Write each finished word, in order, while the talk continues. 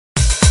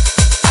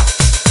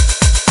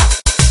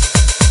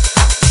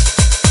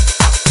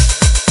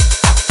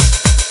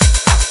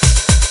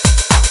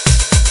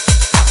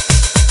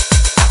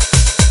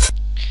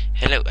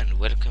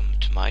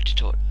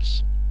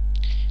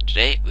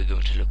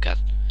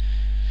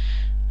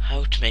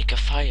to make a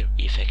fire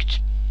effect.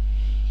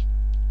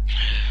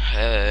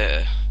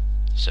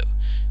 So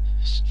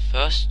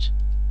first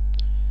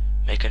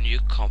make a new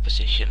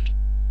composition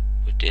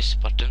with this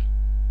button.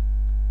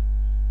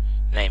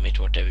 Name it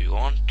whatever you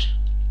want.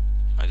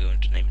 I'm going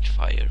to name it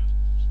fire.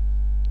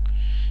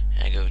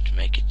 And I'm going to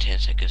make it 10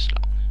 seconds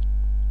long.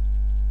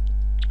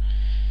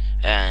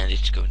 And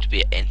it's going to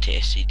be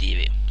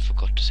NTSC-DV.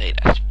 Forgot to say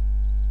that.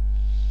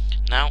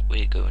 Now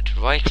we're going to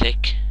right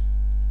click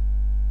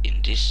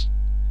in this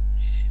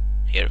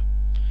here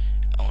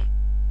on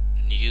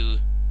new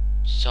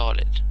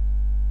solid.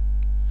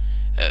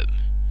 And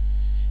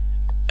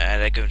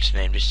I'm going to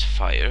name this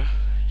fire.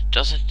 It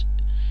doesn't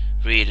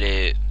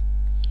really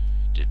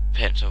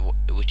depend on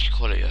which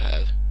color you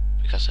have,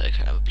 because I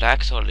can have a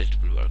black solid, it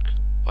will work,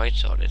 white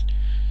solid,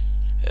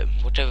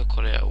 whatever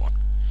color I want.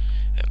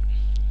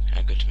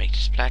 I'm going to make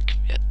this black,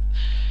 yeah,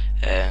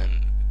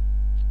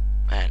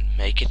 and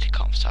make it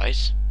comp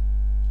size,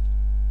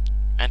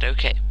 and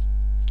OK.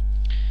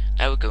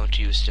 Now we're going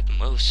to use the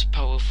most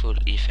powerful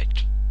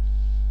effect,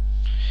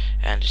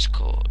 and it's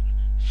called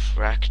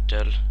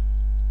fractal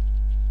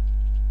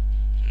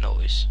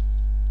noise.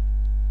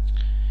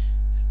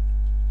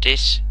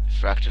 This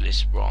fractal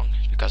is wrong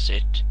because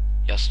it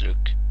just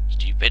looks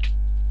stupid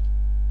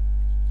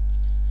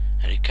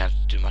and you can't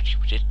do much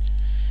with it,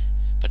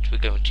 but we're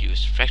going to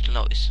use fractal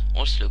noise.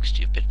 Also looks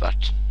stupid,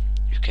 but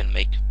you can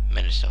make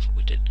many stuff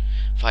with it.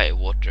 Fire,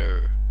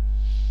 water,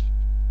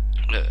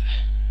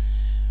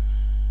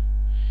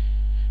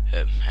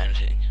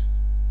 anything,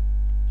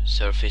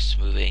 surface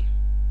moving,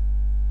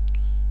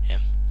 yeah,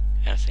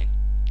 anything.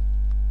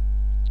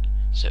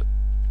 So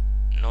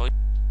noise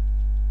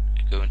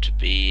is going to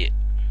be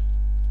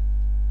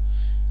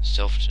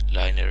soft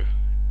liner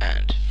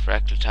and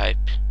fractal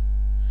type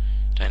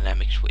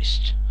dynamic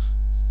twist.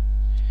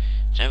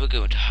 Then we're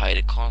going to hide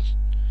the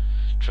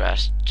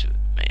contrast to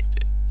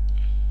maybe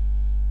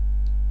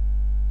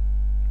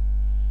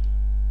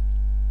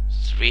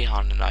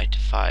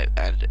 395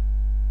 and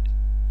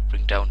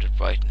bring down the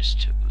brightness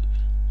to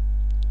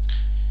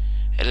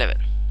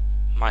 11,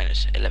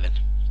 minus 11,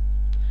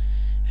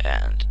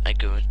 and I'm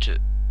going to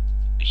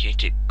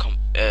change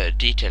the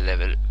detail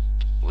level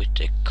with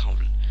the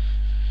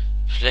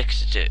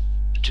complexity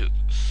to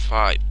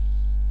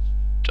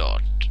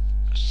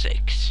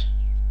 5.6.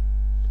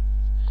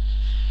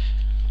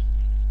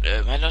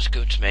 I'm not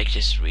going to make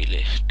this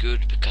really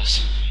good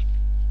because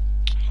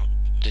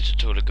the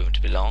tutorial is going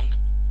to be long,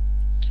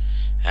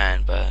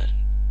 and but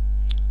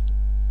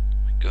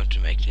I'm going to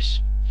make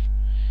this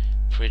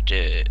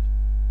pretty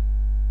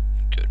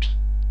good.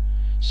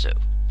 So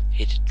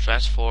hit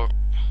transform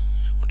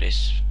on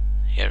this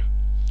here,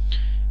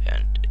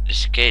 and the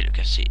scale you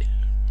can see,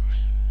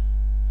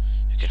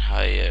 you can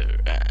higher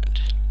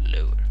and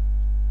lower.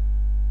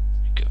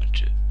 I'm going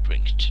to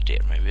bring it to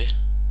there maybe,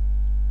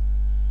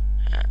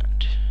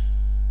 and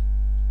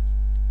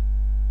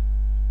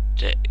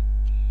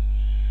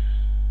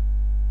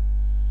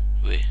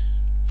we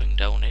bring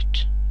down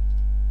it,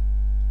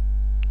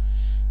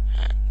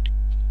 and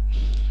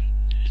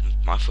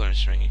my phone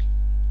is ringing,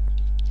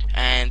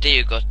 and there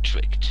you got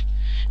tricked.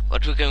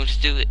 What we're going to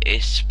do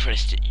is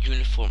press the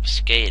uniform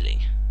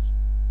scaling,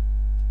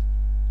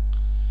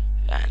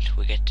 and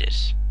we get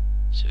this,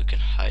 so we can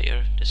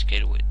higher the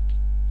scale width.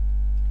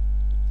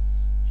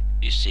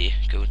 You see,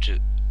 going to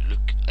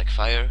look like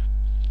fire.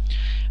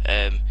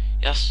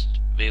 Just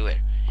be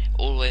aware,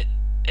 always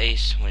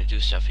when you do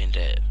stuff in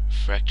the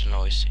fractal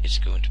noise, it's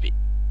going to be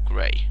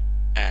gray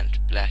and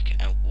black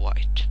and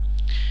white.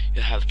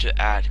 You have to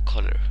add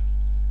color,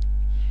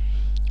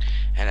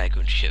 and I'm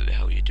going to show you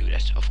how you do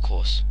that, of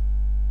course.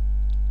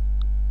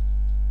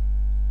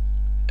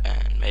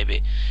 And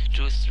maybe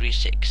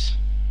 236,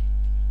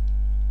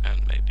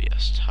 and maybe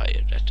just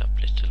higher that up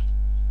a little,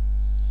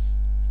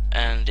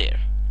 and there.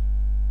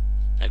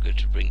 I'm going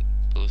to bring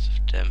both of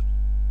them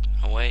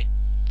away.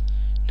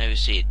 Now you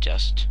see it,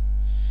 just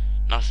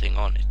nothing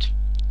on it.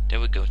 Then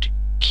we're going to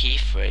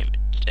keyframe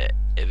the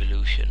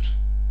evolution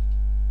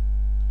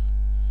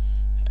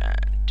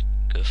and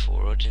go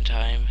forward in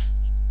time,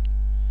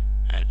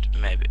 and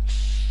maybe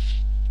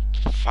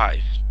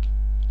 5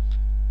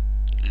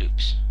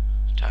 loops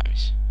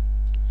times.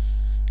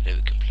 Then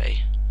we can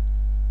play.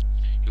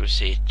 You will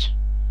see it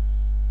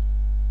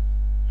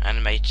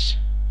animates,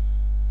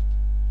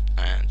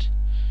 and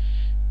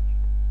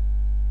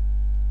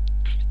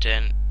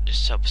then the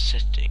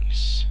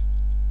sub-settings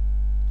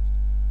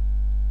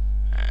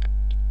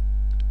and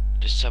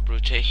the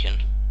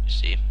sub-rotation, you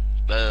see,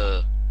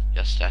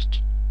 just that.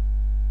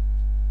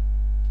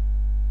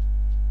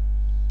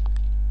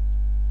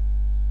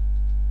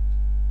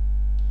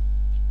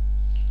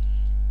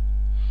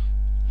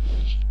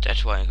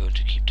 That's why I'm going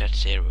to keep that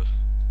 0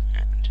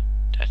 and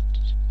that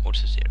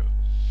also 0.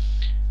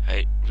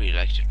 I really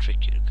like to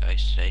trick you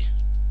guys today.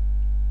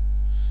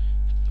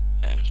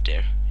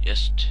 There,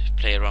 just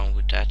play around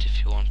with that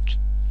if you want,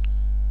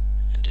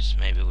 and this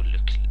maybe will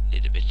look a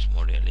little bit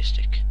more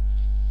realistic.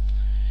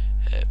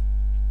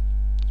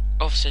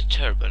 Offset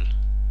turbo,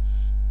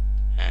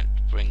 and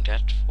bring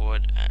that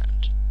forward,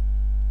 and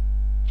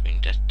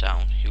bring that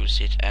down, you will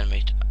see it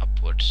animate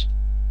upwards.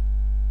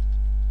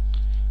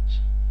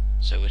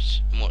 So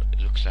it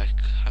looks like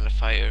kind of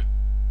fire.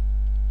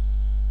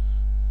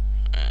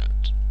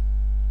 And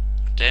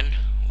then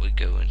we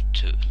go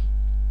into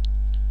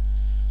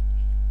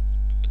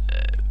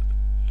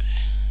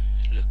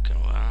looking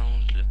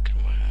around.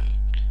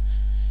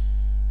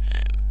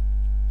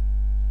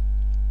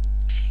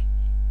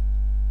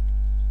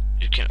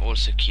 You can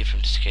also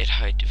keyframe the scale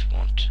height if you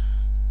want.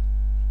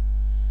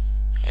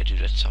 I do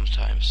that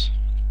sometimes,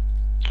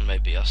 and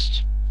maybe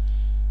just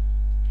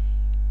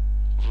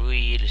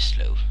really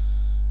slow.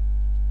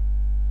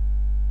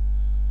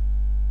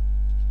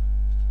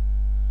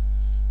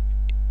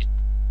 It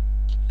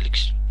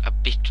looks a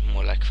bit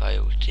more like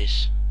fire with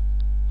this.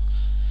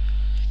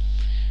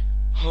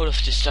 All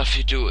of the stuff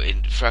you do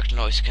in fractal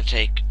noise can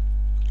take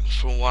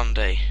from 1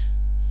 day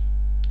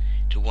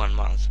to 1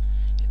 month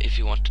if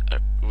you want a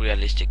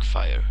realistic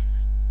fire.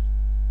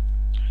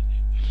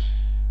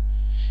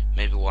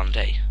 Maybe 1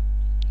 day.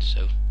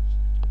 So,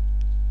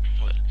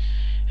 well,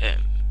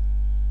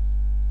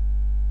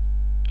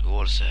 we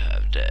also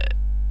have the.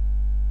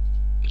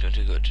 I'm going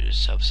to go to the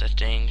sub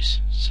settings,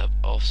 sub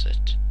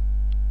offset.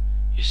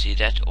 You see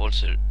that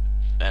also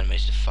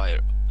animates the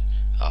fire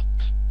up.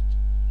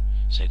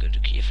 So I go to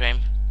keyframe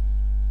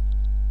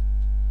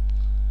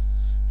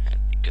and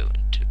go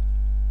into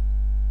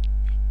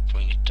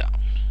bring it down.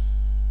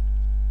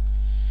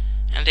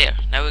 And there,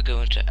 now we're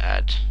going to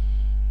add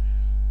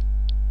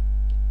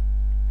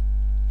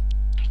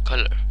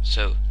color.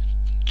 So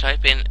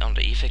type in on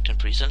the effect and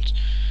present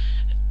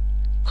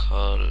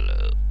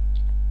color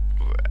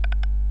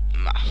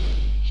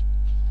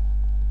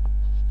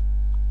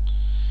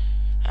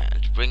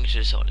and bring it to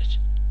the solid.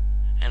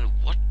 And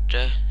what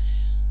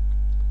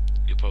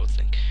you probably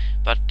think,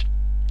 but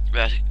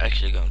we're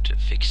actually going to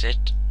fix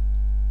it.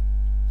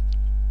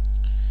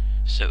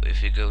 So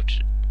if you go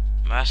to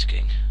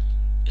masking,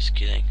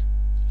 scaling,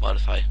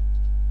 modify,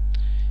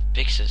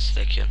 pixel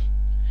selection,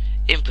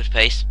 input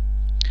pace,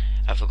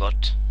 I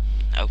forgot,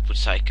 output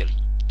cycle.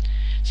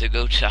 So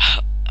go to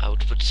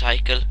output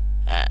cycle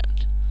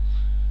and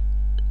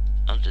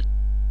on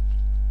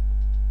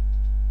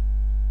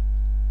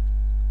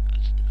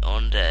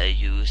the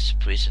use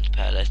present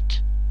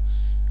palette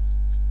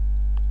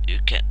you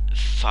can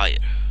fire.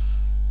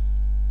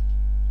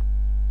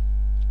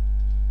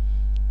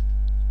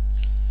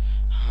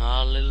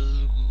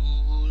 Hallelujah.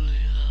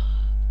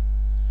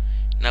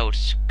 Now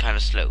it's kind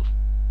of slow.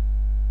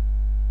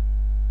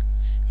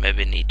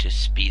 Maybe need to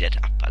speed it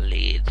up a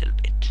little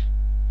bit.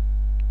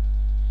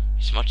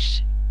 It's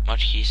much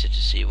easier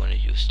to see when you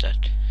use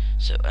that.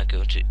 So I'm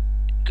going to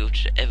go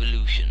to the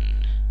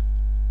evolution.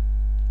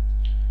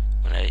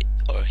 When I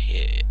are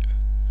here,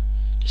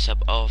 the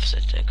sub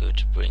offset, I'm going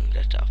to bring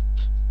that up,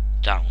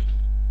 down.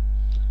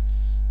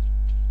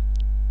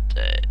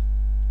 The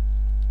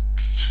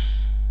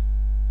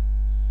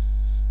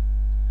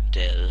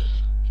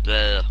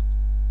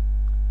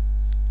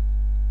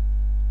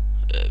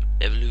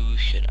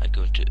evolution, I'm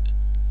going to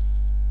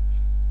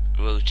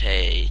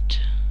rotate.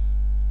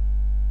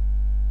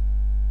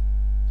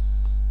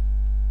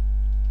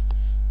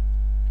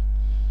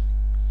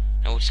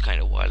 Now it's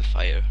kind of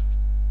wildfire.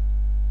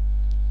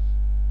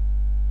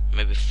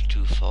 Maybe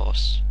too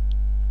fast.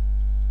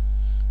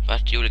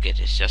 But you will get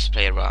it. Just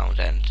play around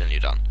and then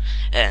you're done.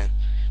 And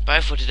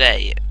bye for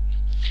today.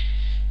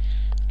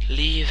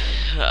 Leave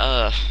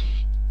a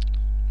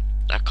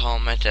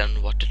comment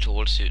on what the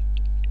tools you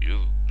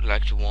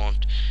like to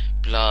want.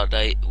 Blood,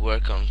 I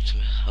work on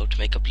how to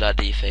make a blood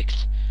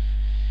effect.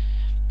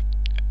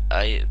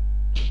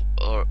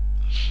 Or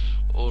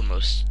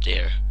almost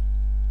there.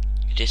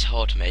 It is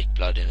hard to make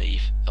blood in the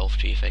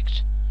After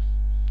Effects.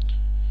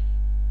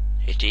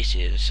 It's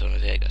easier in Sony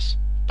Vegas.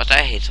 But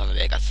I hate Sony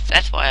Vegas.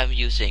 That's why I'm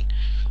using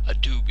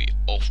Adobe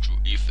After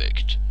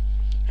Effects.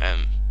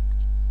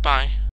 Bye.